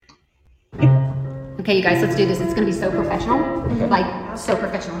Okay, you guys, let's do this. It's going to be so professional. Like, so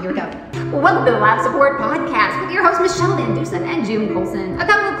professional. Here we go. Well, welcome to the Live Support Podcast with your hosts, Michele and June Colson, a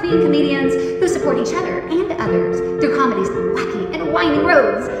couple of clean comedians who support each other and others through comedy's wacky and winding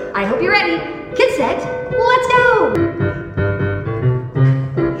roads. I hope you're ready. Get set. Let's go.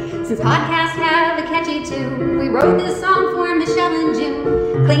 Since podcasts have a catchy tune, we wrote this song for Michele and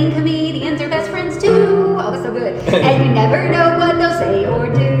June. Clean comedians are best friends too. Oh, it's so good. And you never know what they'll say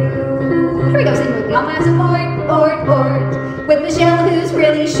or do. Here we go, sing with me on Live Support, with Michele, who's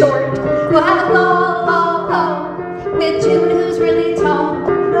really short. We'll have a ball, with June, who's really tall.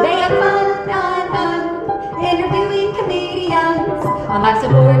 They have fun, interviewing comedians on Live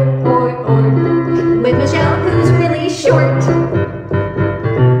Support, with Michele, who's really short.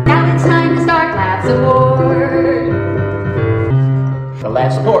 Now it's time to start Live Support. The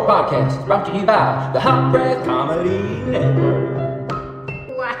Live Support Podcast is brought to you by the Hot Breath Comedy Network.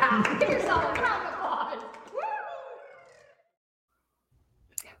 Wow, give yourself a round of applause.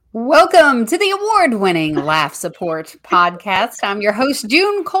 Welcome to the award-winning Laugh Support Podcast. I'm your host,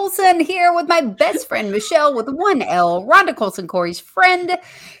 June Colson, here with my best friend, Michele, with one L, Rhonda Colson Corey's friend,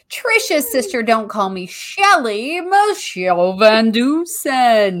 Trisha's sister, don't call me Shelly, Michele Van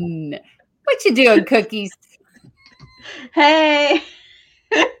Dusen. What you doing, Cookies? Hey.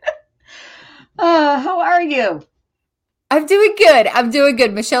 How are you? I'm doing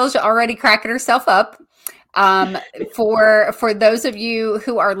good. Michelle's already cracking herself up. For those of you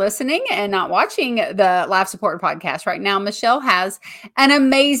who are listening and not watching the Laugh Support Podcast right now, Michele has an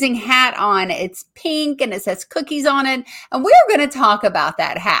amazing hat on. It's pink and it says cookies on it. And we're going to talk about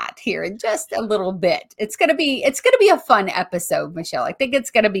that hat here in just a little bit. It's going to be a fun episode, Michele. I think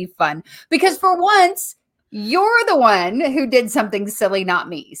it's going to be fun because for once, you're the one who did something silly, not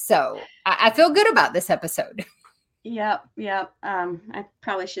me. So I feel good about this episode. Yep. I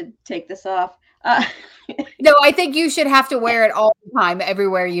probably should take this off. No, I think you should have to wear it all the time,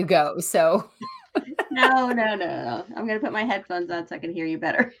 everywhere you go. So No. I'm going to put my headphones on so I can hear you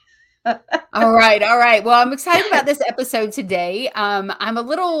better. All right. Well, I'm excited about this episode today. I'm a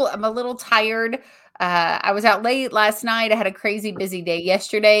little tired. I was out late last night. I had a crazy busy day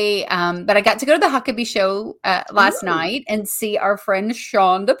yesterday. But I got to go to the Huckabee show last night and see our friend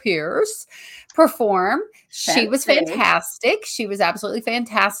Shonda Pierce perform. She was fantastic. She was absolutely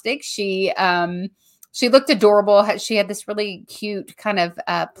fantastic. She looked adorable. She had this really cute kind of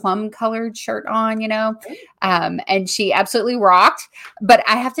plum colored shirt on, and she absolutely rocked. But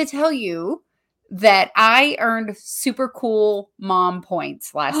I have to tell you that I earned super cool mom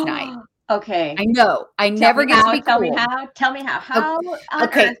points last night. Okay. I know. I never get to be cool. Tell me how. How on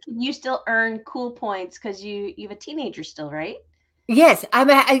earth can you still earn cool points? Because you have a teenager still, right? Yes.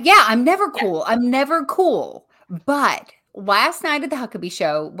 I'm never cool. I'm never cool. But last night at the Huckabee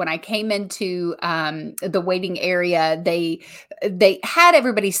show, when I came into the waiting area, they had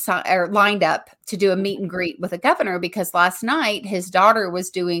everybody lined up to do a meet and greet with the governor because last night his daughter was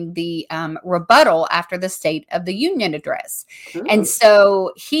doing the rebuttal after the State of the Union address. Ooh. And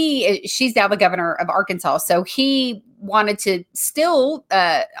so she's now the governor of Arkansas. So he wanted to still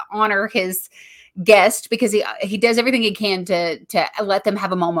honor his guest because he does everything he can to let them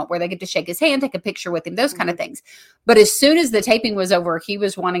have a moment where they get to shake his hand, take a picture with him, those kind of things. But as soon as the taping was over, he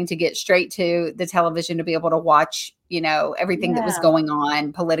was wanting to get straight to the television to be able to watch, everything that was going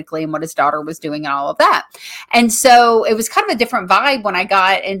on politically and what his daughter was doing and all of that. And so it was kind of a different vibe when I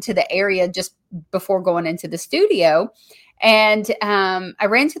got into the area just before going into the studio. And I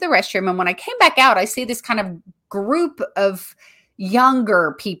ran to the restroom. And when I came back out, I see this kind of group of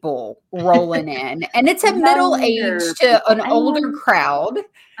younger people rolling in, and it's a middle-aged to an older crowd.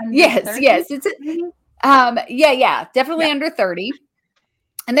 Yes. It's definitely under 30.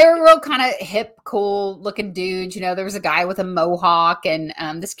 And they were real kind of hip, cool looking dudes. There was a guy with a mohawk and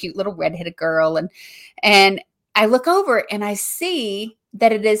this cute little redheaded girl. And I look over and I see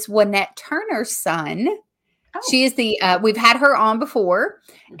that it is Wynette Turner's son. Oh. She is we've had her on before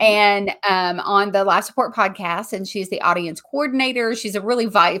and on the Live Support Podcast, and she's the audience coordinator. She's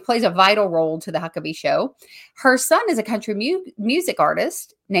plays a vital role to the Huckabee show. Her son is a country music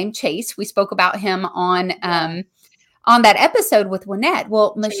artist named Chase. We spoke about him on that episode with Wynette.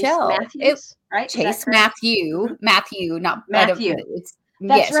 Well, Michele, Matthews, right? Chase Matthew, not Matthew.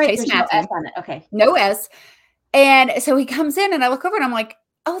 That's right. Chase There's Matthew. No S on it. Okay. No S. And so he comes in and I look over and I'm like,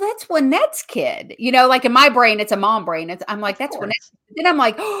 oh, that's Wynette's kid. Like in my brain, it's a mom brain. I'm like, that's Wynette. Then I'm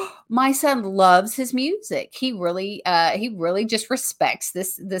like, oh, my son loves his music. He really just respects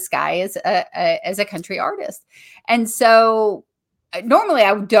this guy as a country artist. And so normally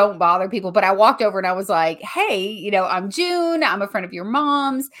I don't bother people, but I walked over and I was like, hey, I'm June. I'm a friend of your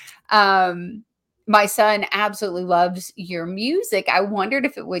mom's. my son absolutely loves your music. I wondered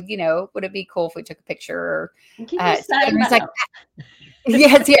if it would, would it be cool if we took a picture? Or, Can you sign he's my like,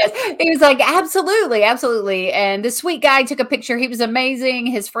 yes, yes. He was like, absolutely, absolutely. And the sweet guy took a picture. He was amazing.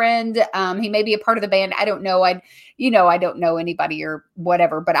 His friend, he may be a part of the band. I don't know. I don't know anybody or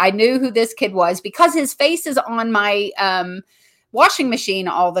whatever, but I knew who this kid was because his face is on my washing machine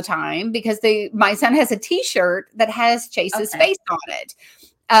all the time because my son has a t-shirt that has Chase's face on it.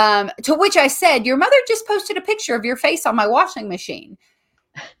 To which I said, your mother just posted a picture of your face on my washing machine.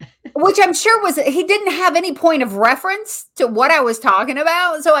 Which I'm sure he didn't have any point of reference to what I was talking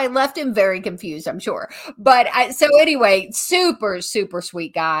about. So I left him very confused, I'm sure. But so anyway, super, super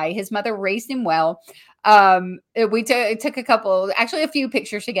sweet guy. His mother raised him well. We took a few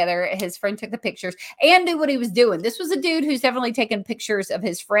pictures together. His friend took the pictures and knew what he was doing. This was a dude who's definitely taken pictures of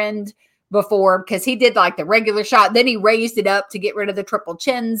his friend before because he did like the regular shot. Then he raised it up to get rid of the triple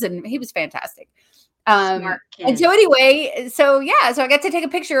chins and he was fantastic. Smart kid. And so anyway, so I got to take a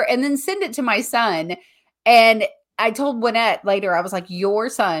picture and then send it to my son. And I told Wynette later, I was like, your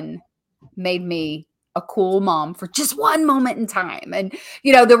son made me a cool mom for just one moment in time. And,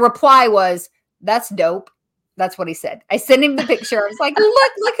 the reply was, that's dope. That's what he said. I sent him the picture. I was like,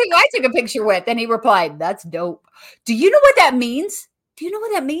 look who I took a picture with. And he replied, that's dope. Do you know what that means? Do you know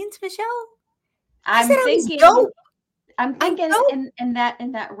what that means, Michelle? I'm thinking in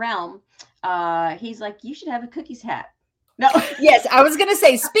that realm. He's like, you should have a cookies hat. No. Yes, I was going to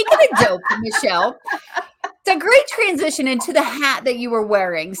say, speaking of dope, Michelle, it's a great transition into the hat that you were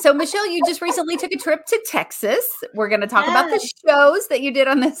wearing. So, Michelle, you just recently took a trip to Texas. We're going to talk about the shows that you did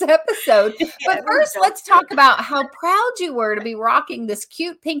on this episode. But first, let's talk about how proud you were to be rocking this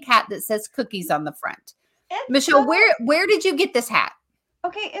cute pink hat that says cookies on the front. Michelle, where did you get this hat?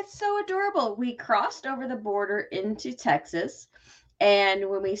 Okay, it's so adorable. We crossed over the border into Texas. And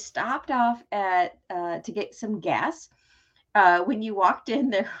when we stopped off to get some gas, when you walked in,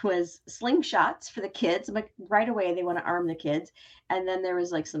 there was slingshots for the kids. I'm like, right away, they want to arm the kids. And then there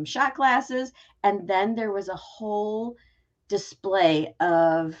was like some shot glasses. And then there was a whole display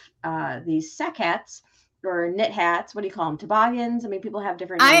of these sack hats or knit hats. What do you call them? Toboggans? I mean, people have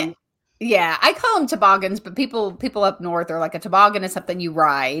different names. Yeah, I call them toboggans, but people up north are like a toboggan is something you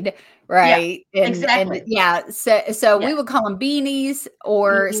ride, right? Yeah, exactly. And so we would call them beanies,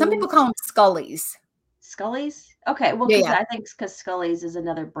 or some people call them scullies. Scullies? Okay, well, I think because Scullies is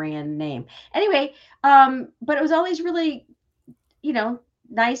another brand name. Anyway, but it was all these really,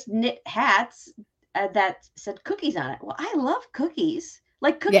 nice knit hats that said cookies on it. Well, I love cookies.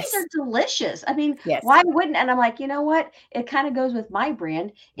 Like cookies are delicious. I mean, why wouldn't? And I'm like, you know what? It kind of goes with my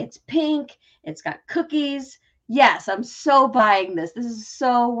brand. It's pink. It's got cookies. Yes, I'm so buying this. This is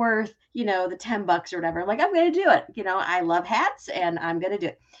so worth, the $10 or whatever. I'm like, I'm going to do it. I love hats and I'm going to do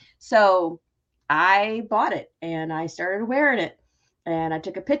it. So I bought it and I started wearing it and I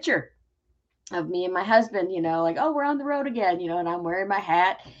took a picture of me and my husband, like, oh, we're on the road again, and I'm wearing my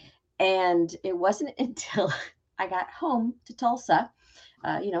hat. And it wasn't until I got home to Tulsa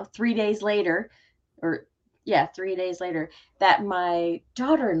 3 days later, that my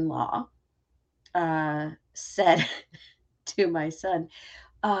daughter-in-law said to my son,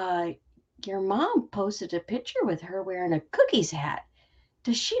 your mom posted a picture with her wearing a cookies hat.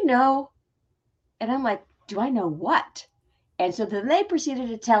 Does she know? And I'm like, do I know what? And so then they proceeded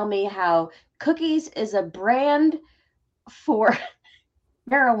to tell me how Cookies is a brand for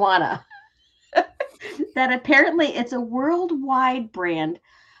marijuana. That apparently it's a worldwide brand,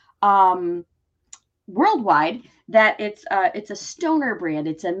 that it's a stoner brand.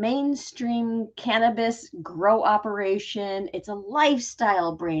 It's a mainstream cannabis grow operation. It's a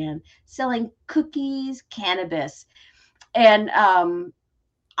lifestyle brand selling cookies, cannabis. And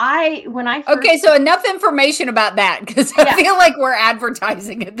okay, so enough information about that because I feel like we're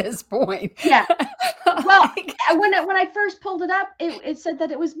advertising at this point. Yeah. Well, when I first pulled it up, it said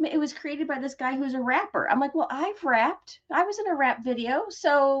that it was created by this guy who's a rapper. I'm like, well, I've rapped. I was in a rap video,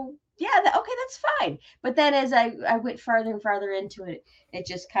 so yeah, okay, that's fine. But then as I went farther and farther into it, it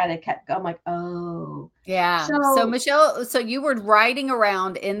just kind of kept. I'm like, oh, yeah. So Michelle, so you were riding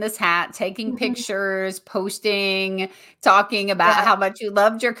around in this hat, taking pictures, posting, talking about how much you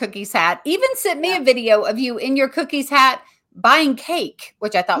loved your cookies hat. Even sent me a video of you in your cookies hat buying cake,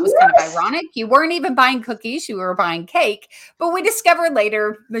 which I thought was kind of ironic. You weren't even buying cookies; you were buying cake. But we discovered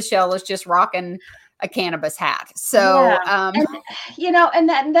later Michelle is just rocking a cannabis hat. So,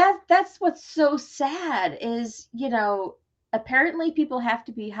 that's what's so sad is, apparently people have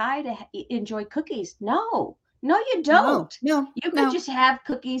to be high to enjoy cookies. No, you don't. No, you can just have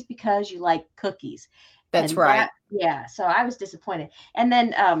cookies because you like cookies. That's right. So I was disappointed. And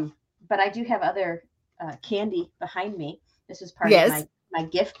then, but I do have other candy behind me. This was part of my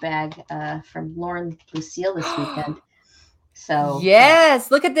gift bag from Lauren Lucille this weekend. So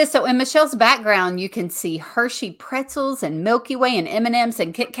yes, look at this. So in Michelle's background, you can see Hershey pretzels and Milky Way and M&Ms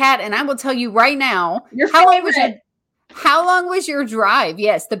and Kit Kat. And I will tell you right now, how long was your drive?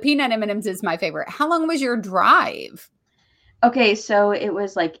 Yes, the peanut M&Ms is my favorite. How long was your drive? Okay, so it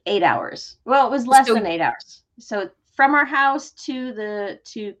was like 8 hours. Well, it was less than 8 hours. So from our house to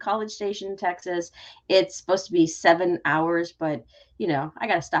College Station, Texas, it's supposed to be 7 hours, but I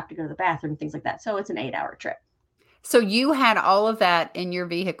got to stop to go to the bathroom, things like that. So it's an 8-hour trip. So you had all of that in your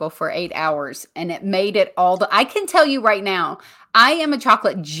vehicle for 8 hours, and it made it all I can tell you right now, I am a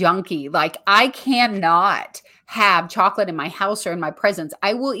chocolate junkie. Like, I cannot have chocolate in my house or in my presence.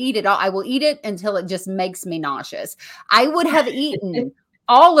 I will eat it all. I will eat it until it just makes me nauseous. I would have eaten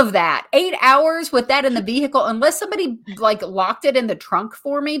all of that 8 hours with that in the vehicle, unless somebody like locked it in the trunk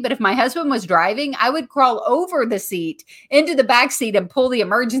for me. But if my husband was driving, I would crawl over the seat into the back seat and pull the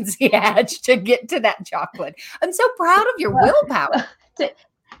emergency hatch to get to that chocolate. I'm so proud of your willpower.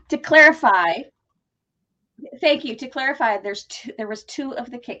 To clarify, thank you. To clarify, there was 2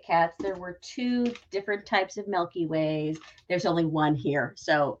 of the Kit Kats. There were 2 different types of Milky Ways. There's only 1 here.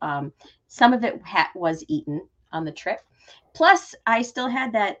 So some of it was eaten on the trip. Plus, I still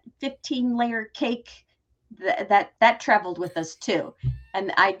had that 15-layer cake that traveled with us too,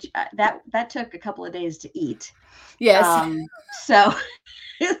 and that took a couple of days to eat. Yes. So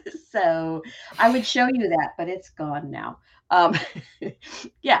I would show you that, but it's gone now.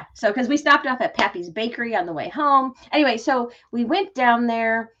 Yeah. So because we stopped off at Pappy's Bakery on the way home. Anyway, so we went down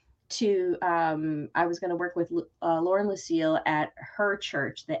there to. I was going to work with Lauren Lucille at her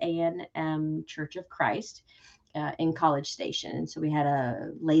church, the A&M Church of Christ. In College Station. And so we had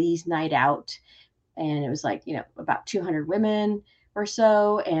a ladies' night out, and it was like, about 200 women or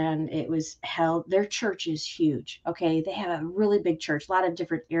so. And it was held, their church is huge. Okay. They have a really big church, a lot of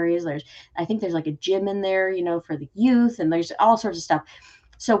different areas. I think there's like a gym in there, for the youth, and there's all sorts of stuff.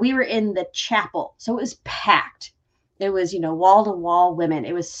 So we were in the chapel. So it was packed. It was, wall to wall women.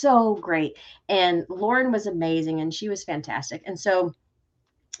 It was so great. And Lauren was amazing, and she was fantastic. And so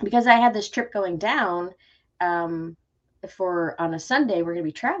because I had this trip going down, for on a Sunday, we're going to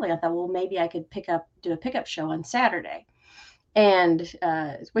be traveling. I thought, well, maybe I could do a pickup show on Saturday, and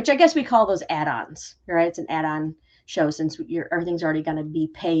which I guess we call those add-ons, right? It's an add-on show since everything's already going to be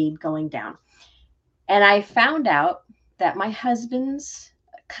paid going down. And I found out that my husband's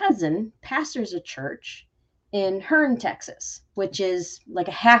cousin pastors a church in Hearne, Texas, which is like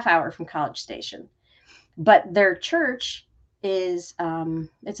a half hour from College Station, but their church is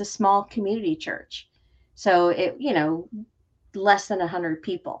it's a small community church. So it, less than 100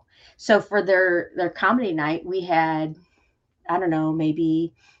 people. So for their comedy night, we had, I don't know,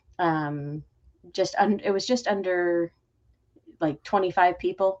 maybe it was just under like 25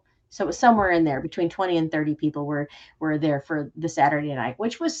 people. So it was somewhere in there between 20 and 30 people were there for the Saturday night,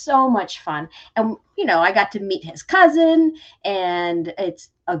 which was so much fun. And, I got to meet his cousin, and it's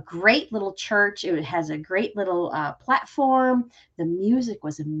a great little church. It has a great little platform. The music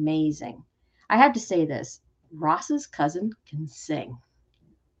was amazing. I have to say this, Ross's cousin can sing.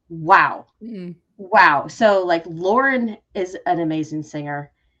 Wow. Mm. Wow. So like Lauren is an amazing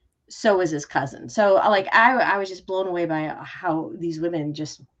singer. So is his cousin. So like, I was just blown away by how these women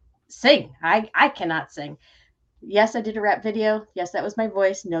just sing. I cannot sing. Yes, I did a rap video. Yes, that was my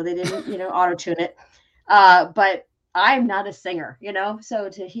voice. No, they didn't, auto-tune it. But I'm not a singer, so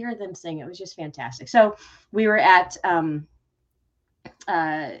to hear them sing, it was just fantastic. So we were at,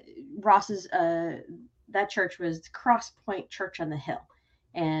 Ross's, that church was Cross Point Church on the Hill.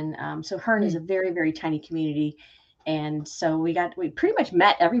 And so Hearne is a very, very tiny community. And so we pretty much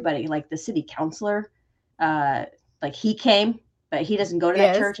met everybody, like the city councilor, like he came, but he doesn't go to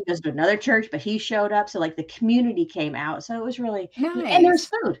that church. He goes to another church, but he showed up. So like the community came out. So it was really nice. And there's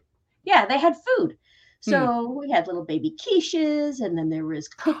food. Yeah, they had food. So we had little baby quiches, and then there was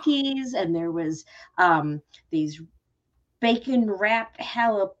cookies, and there was these bacon wrapped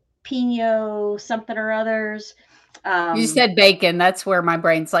jalapeno something or others. You said bacon. That's where my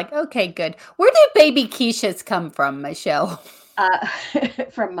brain's like, okay, good. Where do baby quiches come from, Michele?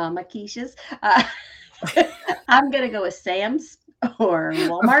 From Mama Quiches. I'm going to go with Sam's or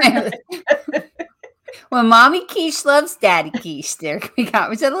Walmart. Well, Mommy Quiche loves Daddy Quiche. There we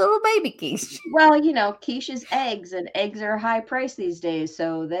go. It's a little baby quiche. Well, quiche is eggs, and eggs are high price these days.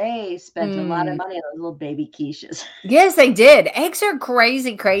 So they spent a lot of money on those little baby quiches. Yes, they did. Eggs are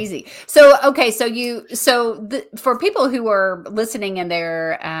crazy, crazy. So, okay. For people who are listening and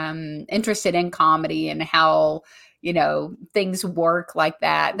they're interested in comedy and how, things work like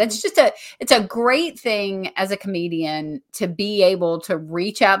that. That's just it's a great thing as a comedian to be able to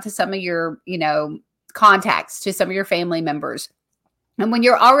reach out to some of your, contacts, to some of your family members. And when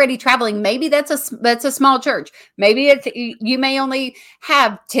you're already traveling, maybe that's a small church. Maybe you may only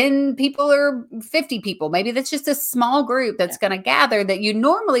have 10 people or 50 people. Maybe that's just a small group that's going to gather that you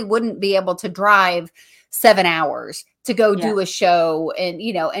normally wouldn't be able to drive 7 hours to go do a show in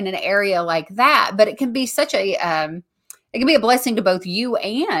an area like that. But it can be such it can be a blessing to both you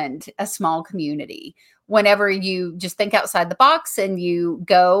and a small community whenever you just think outside the box and you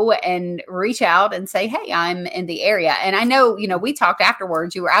go and reach out and say, hey, I'm in the area. And I know, we talked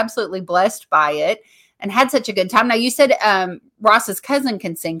afterwards, you were absolutely blessed by it and had such a good time. Now you said Ross's cousin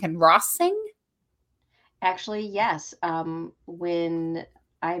can sing. Can Ross sing? Actually, yes. When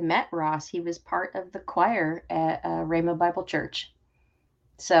I met Ross, he was part of the choir at Rhema Bible Church.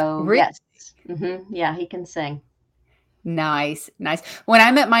 So really? Yes. Mm-hmm. Yeah, he can sing. Nice. When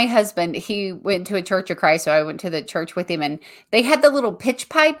I met my husband, he went to a Church of Christ. So I went to the church with him and they had the little pitch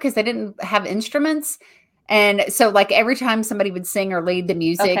pipe because they didn't have instruments. And so like every time somebody would sing or lead the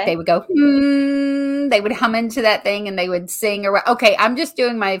music, they would go, they would hum into that thing and they would sing. Okay, I'm just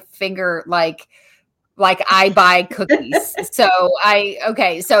doing my finger like I buy cookies. So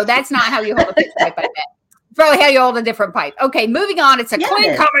that's not how you hold a pitch pipe, I bet. Probably how you hold a different pipe. Okay, moving on. It's a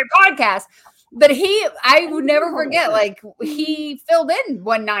clean comedy podcast. But I would never forget, like he filled in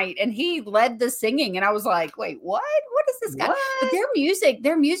one night and he led the singing. And I was like, wait, what? What is this guy? What? But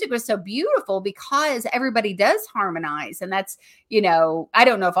their music was so beautiful because everybody does harmonize. And that's, I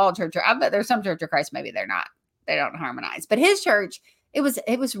don't know if all church, I bet there's some Church of Christ, maybe they don't harmonize. But his church, it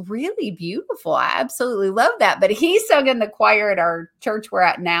was really beautiful. I absolutely love that. But he sung in the choir at our church we're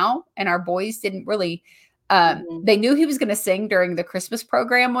at now. And our boys didn't really, they knew he was going to sing during the Christmas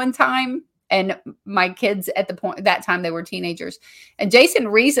program one time. And my kids at that time, they were teenagers. And Jason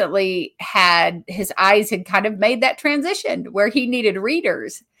recently his eyes had kind of made that transition where he needed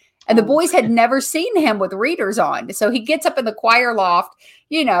readers. And the boys had never seen him with readers on. So he gets up in the choir loft,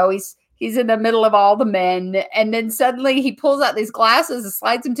 he's in the middle of all the men. And then suddenly he pulls out these glasses and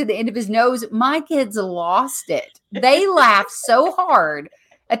slides them to the end of his nose. My kids lost it. They laughed so hard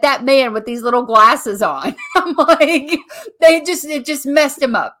at that man with these little glasses on. I'm like, it just messed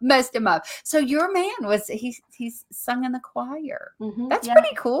him up. So your man he's sung in the choir. Mm-hmm. That's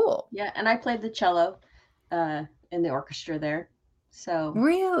pretty cool. Yeah. And I played the cello in the orchestra there. So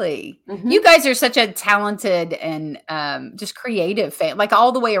really, you guys are such a talented and just creative family, like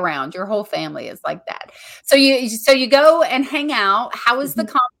all the way around. Your whole family is like that. So you go and hang out. How was the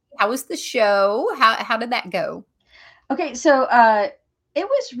comedy? How was the show? How did that go? Okay. So, it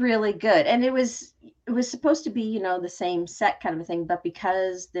was really good. And it was supposed to be, the same set kind of a thing, but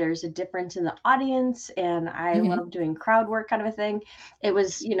because there's a difference in the audience and I love doing crowd work kind of a thing, it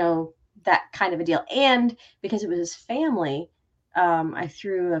was, that kind of a deal. And because it was his family, I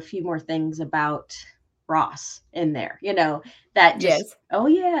threw a few more things about Ross in there, that just,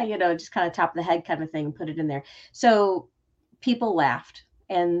 just kind of top of the head kind of thing, put it in there. So people laughed.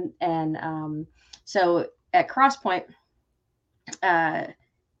 And so at Crosspoint, I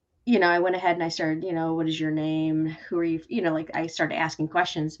went ahead and I started, what is your name? Who are you? I started asking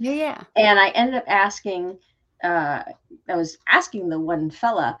questions. Yeah. And I ended up asking, I was asking the one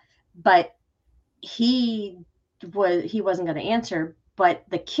fella, but he wasn't going to answer, but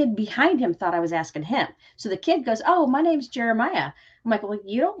the kid behind him thought I was asking him. So the kid goes, oh, my name's Jeremiah. I'm like, well,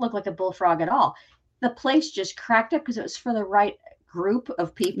 you don't look like a bullfrog at all. The place just cracked up because it was for the right group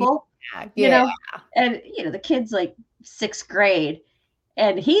of people, and, the kid's like 6th grade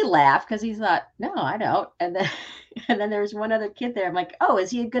and he laughed because he thought, no, I don't. And then there was one other kid there. I'm like, oh,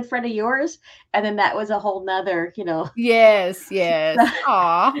 is he a good friend of yours? And then that was a whole nother, Yes.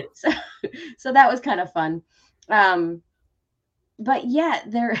 Aw. So that was kind of fun. But yeah,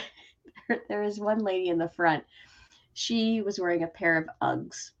 there is one lady in the front. She was wearing a pair of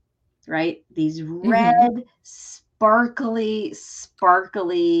Uggs, right? These red, sparkly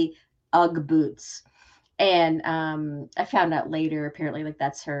Ugg boots. And I found out later, apparently, like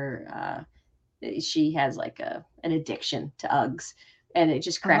that's her, she has like an addiction to Uggs, and it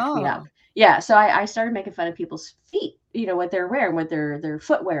just cracked me up. Yeah. So I started making fun of people's feet, what they're wearing, what their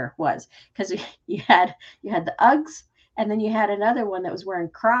footwear was. Because you had the Uggs, and then you had another one that was wearing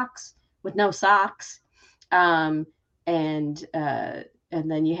Crocs with no socks. And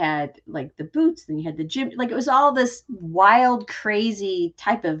then you had like the boots, then you had the gym, like it was all this wild, crazy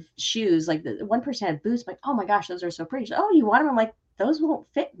type of shoes. Like the one person had boots, I'm like, oh my gosh, those are so pretty. She's like, oh, you want them? I'm like, those won't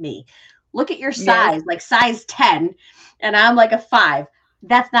fit me. Look at your size, like size 10. And I'm like a 5.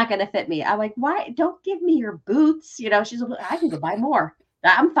 that's not going to fit me. I'm like, why? Don't give me your boots. You know, she's like, I can go buy more.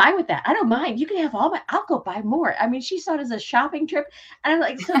 I'm fine with that. I don't mind. You can have all my, I'll go buy more. I mean, she saw it as a shopping trip. And I'm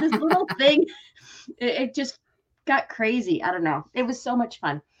like, so this little thing, it just got crazy. I don't know. It was so much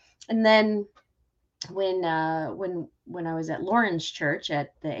fun. And then when I was at Lauren's church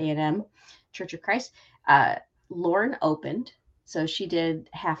at the A&M Church of Christ, Lauren opened. So she did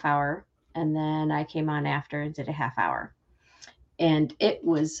half hour, and then I came on after and did a half hour. And it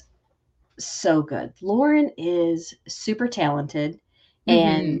was so good. Lauren is super talented,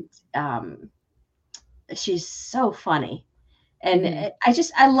 and she's so funny. And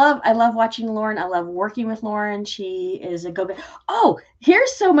I love watching Lauren. I love working with Lauren. She is a go-getter. Oh,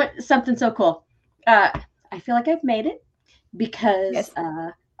 here's something so cool. I feel like I've made it because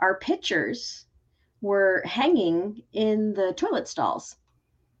our pictures were hanging in the toilet stalls.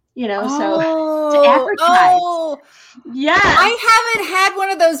 You know, so to advertise. Oh, yeah. I haven't had one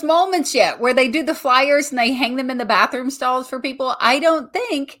of those moments yet where they do the flyers and they hang them in the bathroom stalls for people. I don't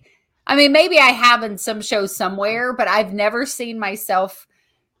think. I mean, maybe I have in some shows somewhere, but I've never seen myself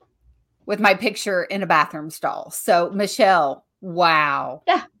with my picture in a bathroom stall. So, Michele, wow.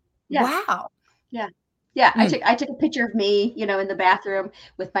 Yeah. Wow. Yeah. I took a picture of me, you know, in the bathroom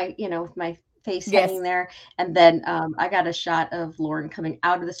with my, you know, with my face hanging there. And then I got a shot of Lauren coming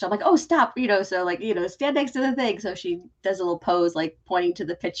out of the stall. I'm like, oh, stop, you know, so like, you know, stand next to the thing. So she does a little pose, like pointing to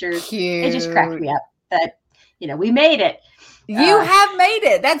the pictures. Cute. It just cracked me up that, you know, we made it. You have made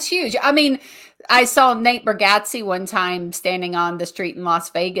it. That's huge. I mean, I saw Nate Bargatze one time standing on the street in Las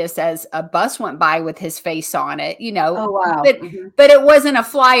Vegas as a bus went by with his face on it, you know. Oh, wow. But it wasn't a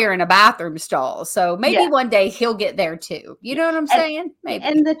flyer in a bathroom stall. So maybe one day he'll get there too. You know what I'm saying? Maybe.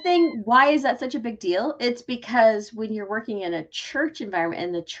 And the thing, why is that such a big deal? It's because when you're working in a church environment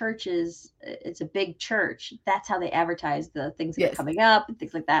and the church it's a big church, that's how they advertise the things that are coming up and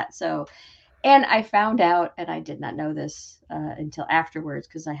things like that. So, and I found out, and I did not know this until afterwards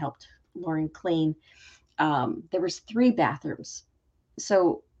because I helped Lauren clean. There was 3 bathrooms.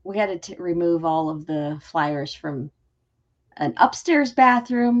 So we had to remove all of the flyers from an upstairs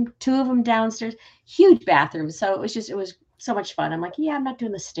bathroom, 2 of them downstairs, huge bathrooms. So it was so much fun. I'm like, yeah, I'm not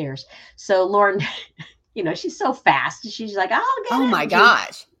doing the stairs. So Lauren, you know, she's so fast. She's like, I'll get it. Oh my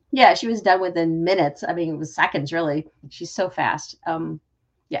gosh. Yeah, she was done within minutes. I mean, it was seconds, really. She's so fast.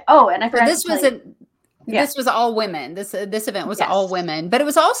 Yeah. Oh, and I forgot. This was all women. This event was all women, but it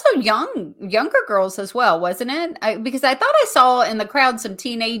was also younger girls as well, wasn't it? Because I thought I saw in the crowd some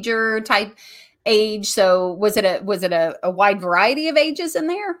teenager type age. So was it a wide variety of ages in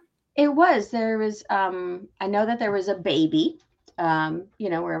there? It was. There was. I know that there was a baby. You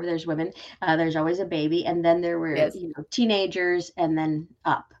know, wherever there's women, there's always a baby, and then there were you know, teenagers, and then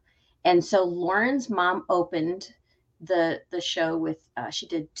up. And so Lauren's mom opened the show with she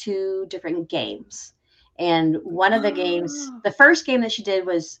did 2 different games. And one of the games, the first game that she did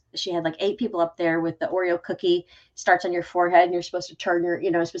was she had like 8 people up there with the Oreo cookie, starts on your forehead and you're supposed to turn your, you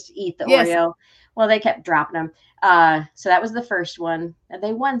know, supposed to eat the Oreo. Well, they kept dropping them. So that was the first one, and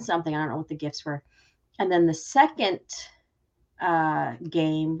they won something. I don't know what the gifts were. And then the second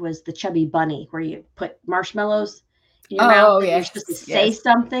game was the Chubby Bunny, where you put marshmallows in your mouth and you're supposed to say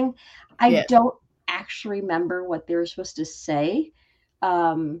something. I don't actually remember what they were supposed to say.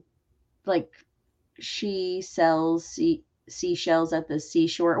 Like, she sells seashells at the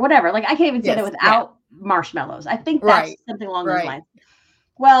seashore, whatever. Like, I can't even say that without marshmallows. I think that's something along those lines.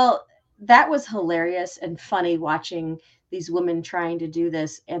 Well, that was hilarious and funny watching these women trying to do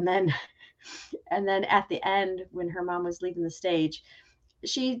this. And then at the end, when her mom was leaving the stage,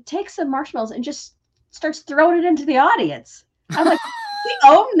 she takes some marshmallows and just starts throwing it into the audience. I'm like, we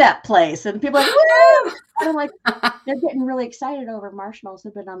own that place. And people are like, woo! And I'm like, they're getting really excited over marshmallows that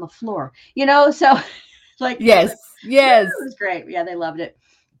have been on the floor, you know? So like, yes. It was great. Yeah, they loved it.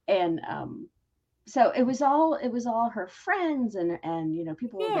 And so it was all her friends and you know,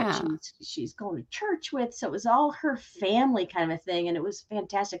 people that she's going to church with. So it was all her family kind of a thing. And it was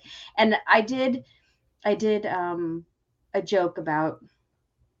fantastic. And I did a joke about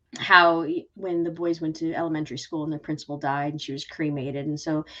how when the boys went to elementary school and the principal died and she was cremated. And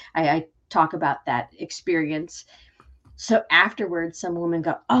so I talk about that experience. So afterwards, some woman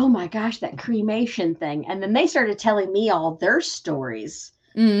go, oh my gosh, that cremation thing. And then they started telling me all their stories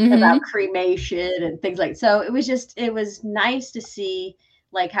about cremation and things like, so it was nice to see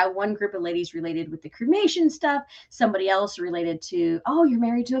like how one group of ladies related with the cremation stuff, somebody else related to, oh, you're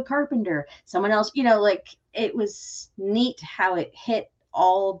married to a carpenter, someone else, you know, like it was neat how it hit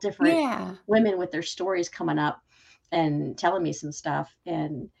all different women with their stories coming up and telling me some stuff.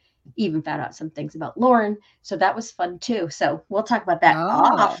 And even found out some things about Lauren. So that was fun too. So we'll talk about that Oh,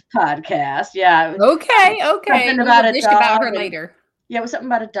 off podcast. Yeah. okay. Something We about will a dish about dog her and later. yeah, it was something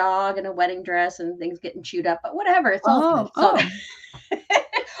about a dog and a wedding dress and things getting chewed up, but whatever. It's all good. Oh,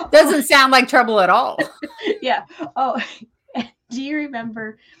 Oh, doesn't sound like trouble at all. yeah. Oh, do you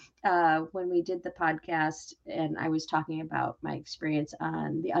remember when we did the podcast and I was talking about my experience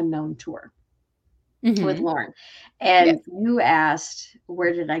on the Unknown tour with Mm-hmm. Lauren? And Yes. you asked,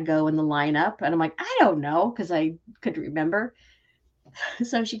 where did I go in the lineup? And I'm like, I don't know, because I couldn't remember.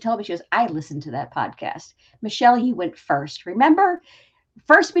 So she told me, she goes, I listened to that podcast. Michele, you went first. Remember?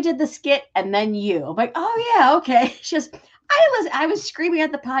 First we did the skit and then you. I'm like, oh yeah, okay. She goes, I was screaming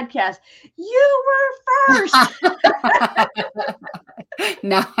at the podcast. You were first.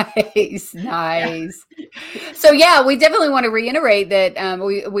 Nice. So yeah, we definitely want to reiterate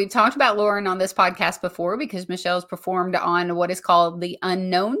that we've talked about Lauren on this podcast before because Michele's performed on what is called the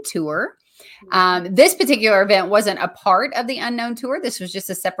Unknown Tour. This particular event wasn't a part of the Unknown Tour. This was just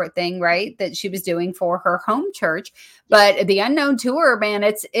a separate thing, right? That she was doing for her home church. But the Unknown Tour, man,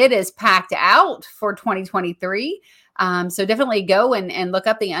 it is packed out for 2023. So definitely go and look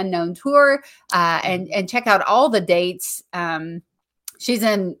up the Unknown Tour and check out all the dates. She's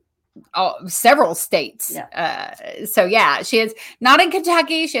in several states. Yeah. So yeah, she is not in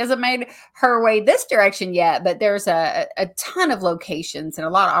Kentucky. She hasn't made her way this direction yet, but there's a ton of locations and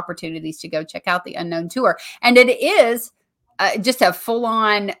a lot of opportunities to go check out the Unknown Tour. And it is just a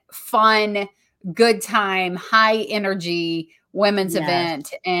full-on fun, good time, high energy women's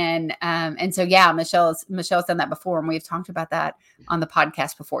event. And so, yeah, Michelle's done that before. And we've talked about that on the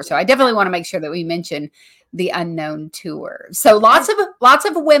podcast before. So I definitely want to make sure that we mention the Unknown Tour. So lots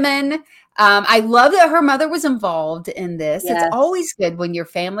of women. I love that her mother was involved in this. Yes. It's always good when your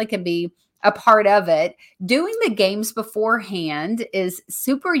family can be a part of it. Doing the games beforehand is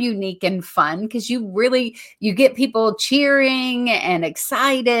super unique and fun because you get people cheering and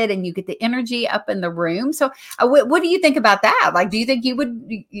excited and you get the energy up in the room. So what do you think about that? Like, do you think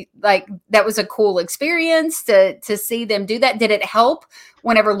like that was a cool experience to see them do that? Did it help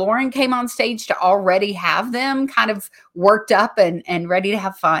whenever Lauren came on stage to already have them kind of worked up and ready to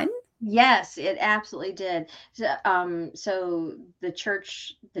have fun? Yes, it absolutely did. So the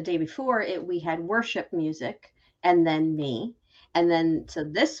church the day before we had worship music and then me. And then so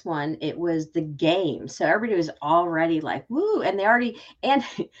this one, it was the game. So everybody was already like, woo, and and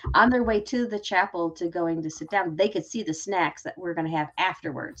on their way to the chapel to going to sit down, they could see the snacks that we're going to have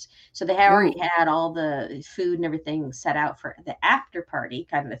afterwards. So they had already had all the food and everything set out for the after party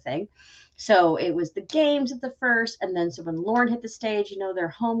kind of a thing. So it was the games at the first, and then so when Lauren hit the stage,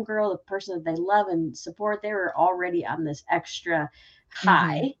 their homegirl, the person that they love and support, they were already on this extra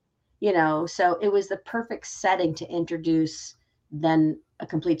high, so it was the perfect setting to introduce then a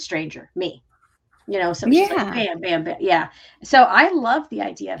complete stranger, me, so it was just like bam, bam, bam. Yeah. So I love the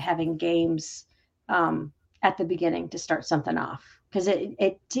idea of having games at the beginning to start something off because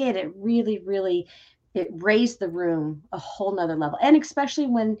it really, really, it raised the room a whole nother level. And especially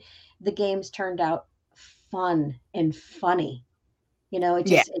when the games turned out fun and funny,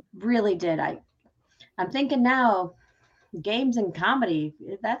 it really did. I'm thinking now games and comedy,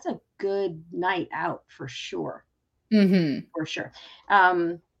 that's a good night out for sure. Mm-hmm. For sure.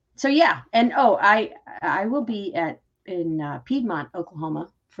 So yeah. And I will be in Piedmont, Oklahoma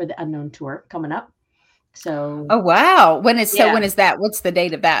for the Unknown Tour coming up. So oh wow, when is that? What's the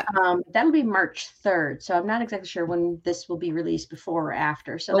date of that? That'll be March 3rd. So I'm not exactly sure when this will be released, before or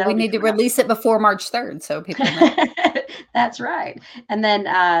after. So we need to release it before March 3rd, so people know. That's right. And then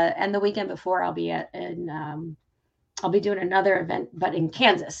and the weekend before I'll be I'll be doing another event, but in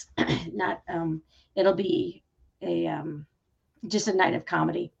Kansas. Not it'll be just a night of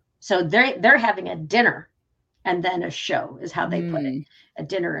comedy. So they're having a dinner and then a show is how they put it. A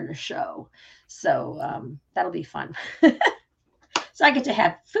dinner and a show. So that'll be fun. So I get to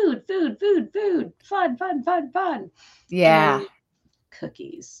have food, fun. Yeah.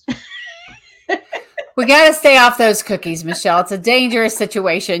 Cookies. We got to stay off those cookies, Michele. It's a dangerous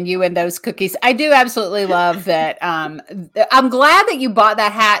situation, you and those cookies. I do absolutely love that. I'm glad that you bought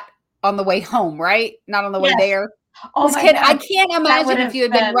that hat on the way home, right? Not on the way there. Oh my God. I can't imagine if you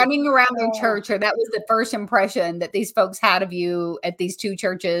had been running around their church, or that was the first impression that these folks had of you at these two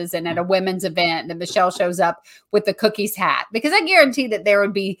churches and at a women's event, and Michele shows up with the cookies hat, because I guarantee that there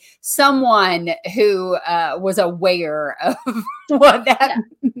would be someone who was aware of what that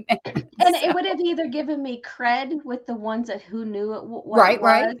meant. And it would have either given me cred with the ones who knew it, what right,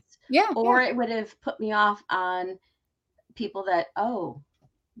 it was, or it would have put me off on people that,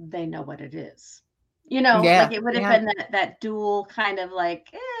 they know what it is. Like it would have been that dual kind of like,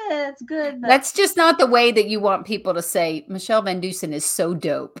 it's good. But that's just not the way that you want people to say, Michele Van Dusen is so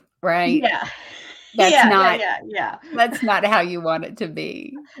dope, right? Yeah. That's that's not how you want it to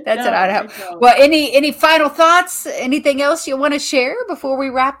be. That's not how. Well, any final thoughts? Anything else you want to share before we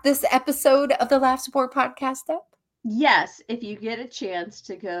wrap this episode of the Laugh Support Podcast up? Yes, if you get a chance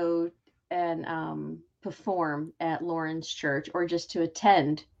to go and perform at Lauren's church or just to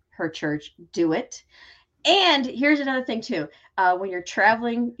attend her church, do it. And here's another thing too. When you're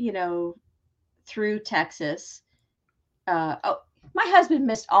traveling, through Texas, my husband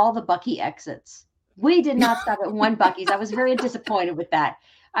missed all the Bucky exits. We did not stop at one Bucky's. I was very disappointed with that.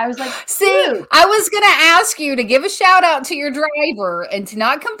 I was like, see, I was going to ask you to give a shout out to your driver and to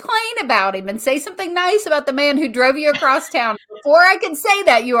not complain about him and say something nice about the man who drove you across town. Before I can say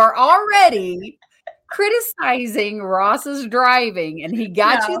that, you are already criticizing Ross's driving, and he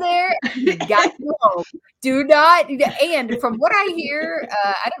got you there. He got you home. Do not. And from what I hear,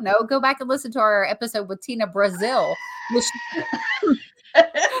 I don't know. Go back and listen to our episode with Tina Brazil.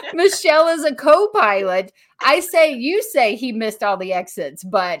 Michele is a co-pilot. You say he missed all the exits,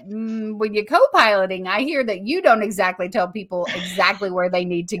 but when you're co-piloting, I hear that you don't exactly tell people exactly where they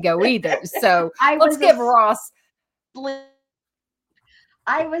need to go either. So let's give Ross.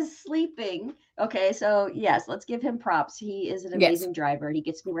 I was sleeping. Okay, so yes, let's give him props. He is an amazing driver. He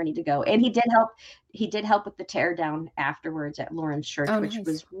gets me where I need to go, and he did help. He did help with the teardown afterwards at Lauren's church, which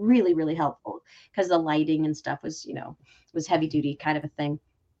was really, really helpful because the lighting and stuff was, was heavy duty kind of a thing.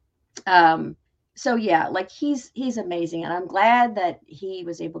 So yeah, like he's amazing, and I'm glad that he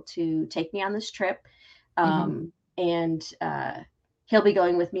was able to take me on this trip. And he'll be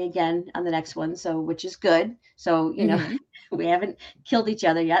going with me again on the next one, so which is good. So we haven't killed each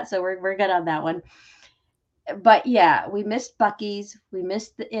other yet, so we're good on that one. But yeah, we missed Bucky's, we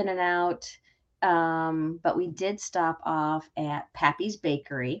missed the In-N-Out, but we did stop off at Pappy's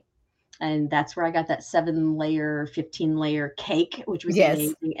Bakery. And that's where I got that 7-layer, 15-layer cake, which was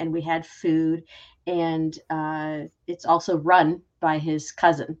amazing. And we had food. And it's also run by his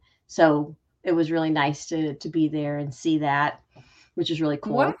cousin. So it was really nice to be there and see that, which is really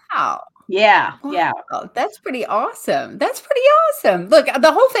cool. Wow. Yeah. Wow. Yeah. That's pretty awesome. Look,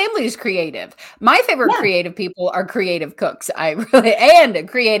 the whole family is creative. My favorite creative people are creative cooks. And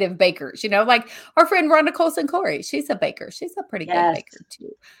creative bakers, like our friend Rhonda Colson-Corey. She's a baker. She's a pretty good baker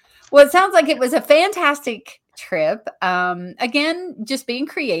too. Well, it sounds like it was a fantastic trip. Again, just being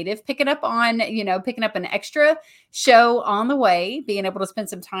creative, picking up an extra show on the way, being able to spend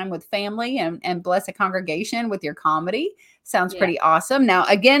some time with family and bless a congregation with your comedy. Sounds pretty awesome. Now,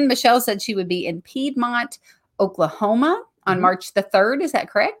 again, Michele said she would be in Piedmont, Oklahoma on March the 3rd. Is that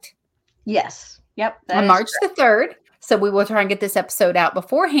correct? Yes. Yep. On March the 3rd. So we will try and get this episode out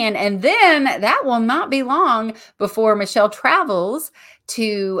beforehand. And then that will not be long before Michele travels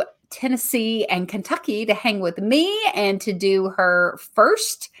to Tennessee and Kentucky to hang with me and to do her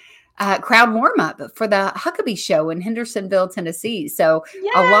first crowd warm-up for the Huckabee Show in Hendersonville, Tennessee. So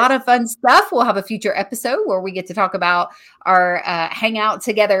a lot of fun stuff. We'll have a future episode where we get to talk about our hangout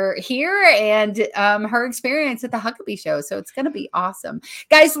together here and her experience at the Huckabee Show. So it's going to be awesome.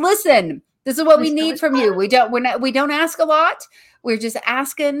 Guys, listen. This is what we need from you. We don't ask a lot. We're just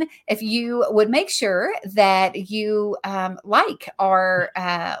asking if you would make sure that you like our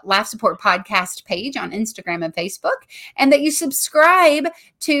Laugh Support Podcast page on Instagram and Facebook, and that you subscribe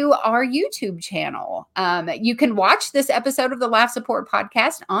to our YouTube channel. You can watch this episode of the Laugh Support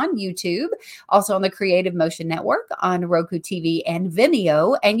Podcast on YouTube, also on the Creative Motion Network, on Roku TV and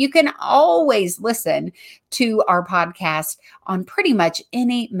Vimeo, and you can always listen to our podcast on pretty much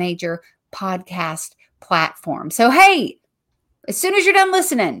any major podcast platform. So, hey, as soon as you're done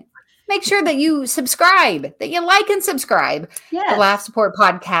listening, make sure that you subscribe, that you like and subscribe the Laugh Support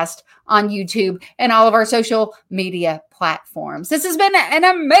Podcast on YouTube and all of our social media platforms. This has been an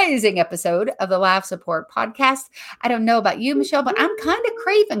amazing episode of the Laugh Support Podcast. I don't know about you, Michele, but I'm kind of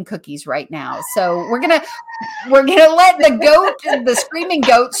craving cookies right now. So we're gonna let the screaming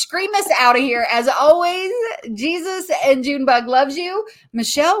goat, scream us out of here. As always, Jesus and Junebug loves you.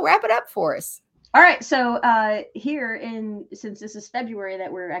 Michele, wrap it up for us. All right, so since this is February that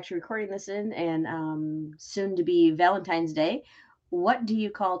we're actually recording this in, and soon to be Valentine's Day, what do you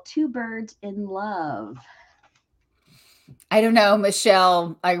call two birds in love? I don't know,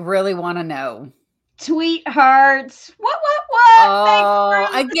 Michele. I really want to know. Sweethearts. What? Oh,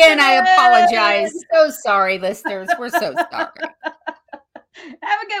 again, I apologize. So sorry, listeners. We're so sorry. Have a good